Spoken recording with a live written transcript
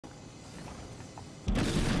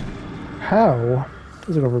How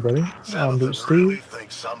is it, everybody? I'm Steve,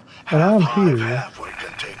 and I'm here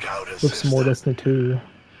with some more Destiny 2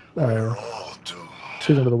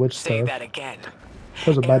 Season of the Witch stuff. That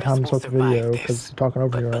was a bad time to start the video because I'm talking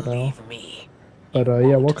over here right now. But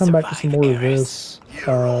yeah, welcome back to some more of this.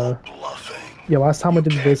 Yeah, last time we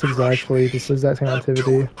did this exactly, this exact same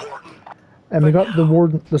activity. And we got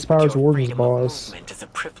the Spire's Warden's boss.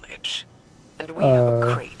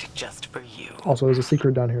 Also, there's a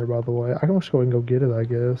secret down here, by the way. I can just go and go get it, I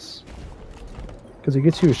guess. Because it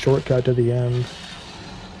gets you a shortcut to the end.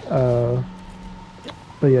 But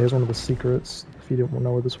yeah, here's one of the secrets, if you didn't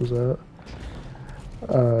know where this was at.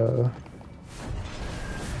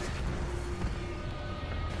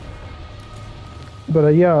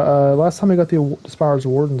 Yeah, last time we got the Spire's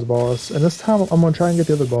Warden's boss, and this time I'm going to try and get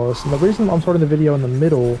the other boss. And the reason I'm starting the video in the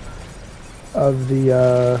middle of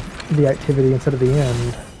the activity instead of the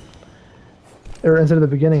end, or instead of the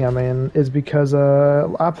beginning, I mean, is because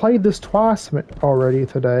I played this twice already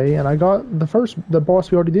today, and I got the boss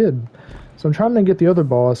we already did. So I'm trying to get the other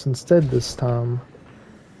boss instead this time.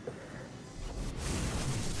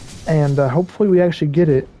 And hopefully we actually get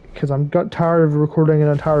it, because I'm got tired of recording an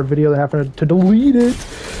entire video and having to delete it.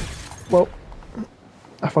 Well,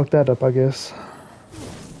 I fucked that up, I guess.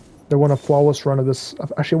 They want a flawless run of this.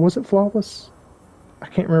 Actually, was it flawless? I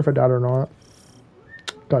can't remember if I died or not.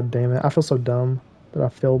 God damn it. I feel so dumb that I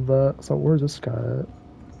failed that. So where's this guy at?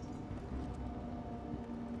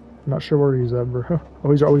 I'm not sure where he's at, bro.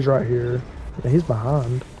 Oh, he's always right here. Yeah, he's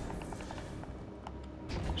behind.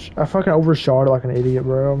 I fucking overshot it like an idiot,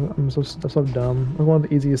 bro. I'm so dumb. It's one of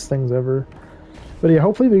the easiest things ever. But yeah,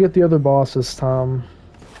 hopefully we get the other boss this time.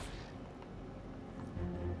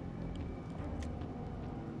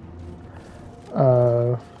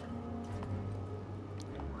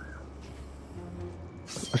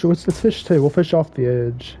 Let's fish too. We'll fish off the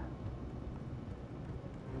edge.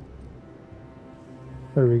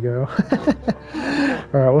 There we go.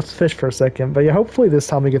 Alright, let's fish for a second. But yeah, hopefully this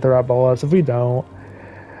time we get the right boss. If we don't,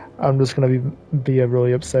 I'm just gonna be a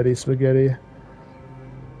really upsetty spaghetti.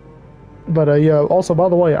 But yeah, also, by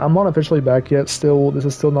the way, I'm not officially back yet. Still, this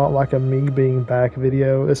is still not like a me being back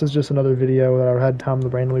video. This is just another video that I've had time to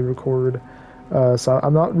randomly record. So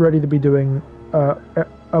I'm not ready to be doing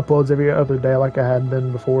uploads every other day like I had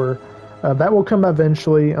been before. That will come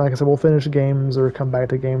eventually, and like I said, we'll finish games or come back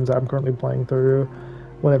to games that I'm currently playing through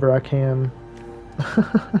whenever I can.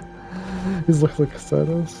 He's looking like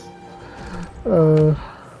Casetas.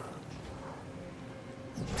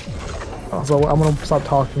 So I'm gonna stop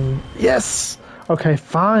talking. Yes! Okay,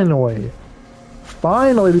 finally!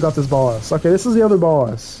 Finally we got this boss. Okay, this is the other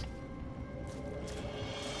boss.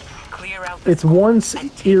 It's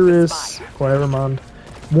Once-Iriis, whatever, mind.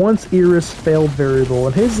 Once-Iriis failed variable,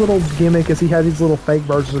 and his little gimmick is he has these little fake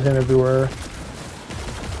versions of him everywhere.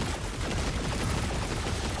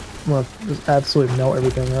 I'm gonna just absolutely melt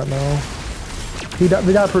everything right now.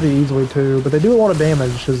 They die pretty easily too, but they do a lot of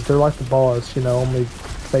damage because they're like the boss, you know, only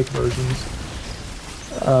fake versions.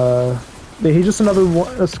 Yeah, he's just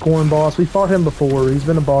a scorn boss. We fought him before. He's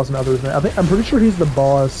been a boss in others. I'm pretty sure he's the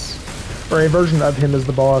boss, or a version of him is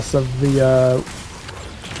the boss of the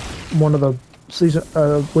one of the season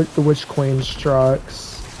the Witch Queen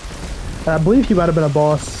strikes. I believe he might have been a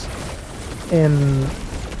boss in.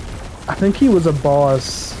 I think he was a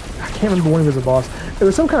boss. I can't remember when he was a boss. It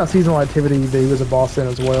was some kind of seasonal activity that he was a boss in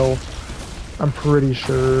as well. I'm pretty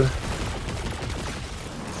sure.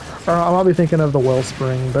 Or I might be thinking of the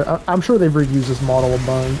Wellspring, but I'm sure they've reused this model a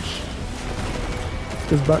bunch.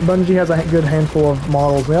 Because Bungie has a good handful of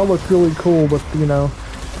models. They all look really cool, but you know,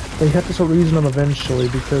 they have to start reusing them eventually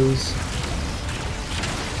because.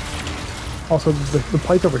 Also, the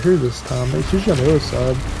plate's over here this time. It's usually on the other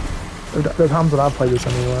side. There are times that I've played this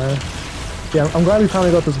anyway. Yeah, I'm glad we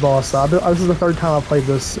finally got this boss. This is the third time I've played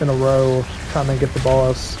this in a row, trying to get the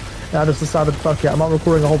boss. And I just decided, fuck yeah, I'm not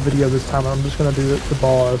recording a whole video this time. I'm just gonna do the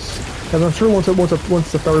boss. Because I'm sure once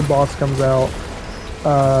the third boss comes out,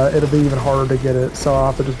 it'll be even harder to get it. So I'll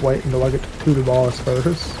have to just wait until I get to the boss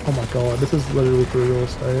first. Oh my god, this is literally for real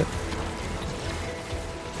estate.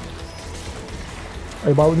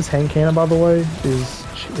 I bought this hand cannon, by the way, is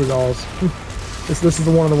awesome. This is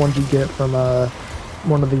one of the ones you get from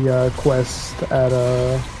one of the quests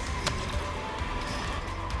on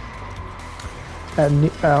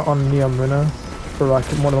Neomuna, for like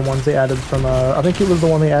one of the ones they added from I think it was the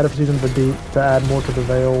one they added for Season of the Deep to add more to the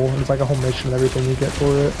Veil. It's like a whole mission and everything you get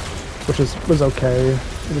for it, which was okay.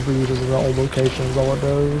 It reuses the old locations, all it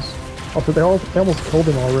does. Also, they almost killed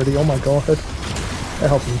him already. Oh my god, I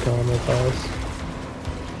helped him kill him real fast.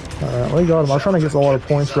 Alright, we got him. I was trying to get a lot of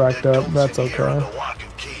points racked up. That's okay.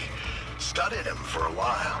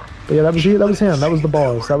 while. But yeah, that was him. That was the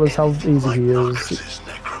boss. That was how easy he is.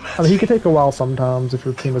 I mean, he could take a while sometimes if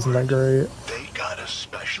your team isn't that great. They got a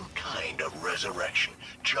special kind of resurrection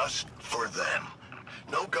just for them.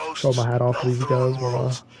 No ghosts, Throw my hat off to no these throne guys while I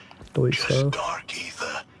worlds, delete just stuff. dark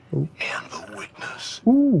ether Ooh. and the witness.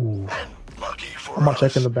 Ooh. And lucky for I'm not us,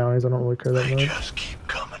 checking the bounties. I don't really care that they much. just keep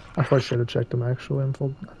coming. I probably should have checked them actually.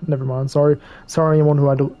 Never mind. Sorry, anyone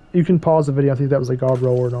who you can pause the video. I think that was a god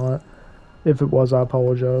roll or not. If it was, I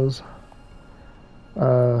apologize.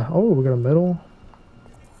 Oh, we got a middle.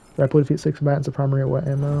 Rapidly defeat 6 combatants of primary at wet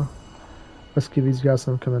ammo. Let's give these guys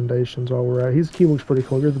some commendations while we're at. He looks pretty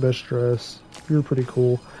cool. You're the best dress. You're pretty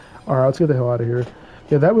cool. Alright, let's get the hell out of here.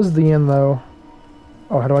 Yeah, that was the end though.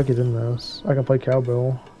 Oh, how do I get in this? I can play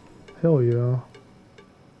cowbell. Hell yeah.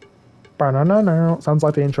 Sounds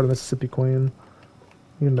like the intro to Mississippi Queen.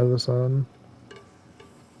 You know the song.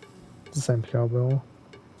 It's the same cowbell.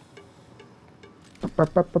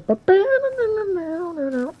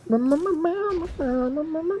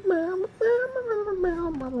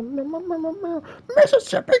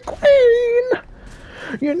 Mississippi Queen!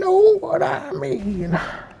 You know what I mean.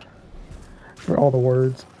 For all the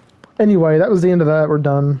words. Anyway, that was the end of that. We're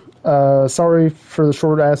done. Sorry for the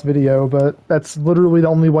short ass video, but that's literally the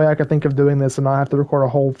only way I could think of doing this and not have to record a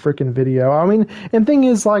whole freaking video. I mean, and thing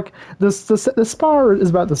is, like, the Spire is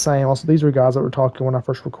about the same. Also, these are guys that were talking when I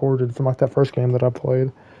first recorded from like that first game that I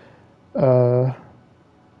played.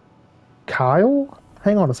 Kyle?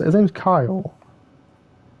 Hang on a second. His name's Kyle.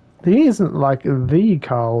 He isn't like the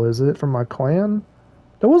Kyle, is it? From my clan?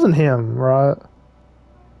 That wasn't him, right?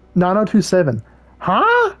 9027.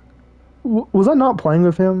 Huh? Was I not playing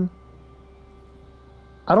with him?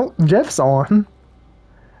 Jeff's on.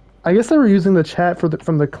 I guess they were using the chat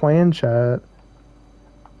from the clan chat.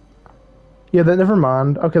 Yeah, never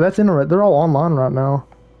mind. Okay, that's interesting. They're all online right now.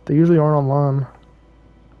 They usually aren't online.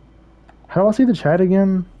 How do I see the chat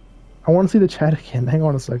again? I want to see the chat again. Hang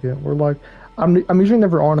on a second. We're like, I'm usually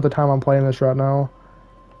never on at the time I'm playing this right now.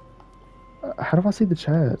 How do I see the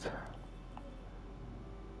chat?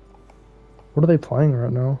 What are they playing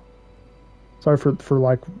right now? Sorry for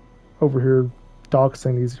like over here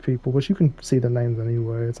doxing these people, but you can see the names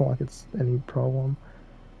anyway. It's not like it's any problem.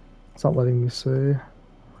 It's not letting me see.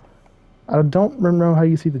 I don't remember how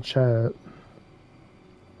you see the chat.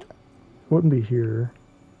 It wouldn't be here.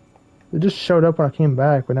 It just showed up when I came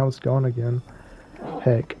back, but now it's gone again.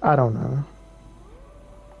 Heck, I don't know.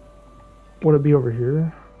 Would it be over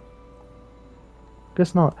here?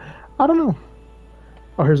 Guess not. I don't know.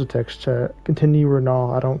 Oh, here's a text chat. Continue or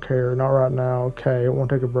no, I don't care. Not right now. Okay, I won't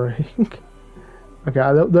take a break.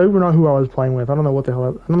 Okay, they were not who I was playing with. I don't know what the hell.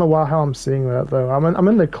 I don't know how I'm seeing that though. I'm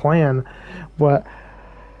in the clan, but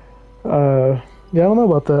yeah, I don't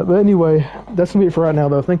know about that. But anyway, that's gonna be it for right now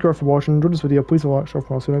though. Thank you all for watching. Enjoy this video. Please watch.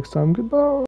 I'll see you next time. Goodbye.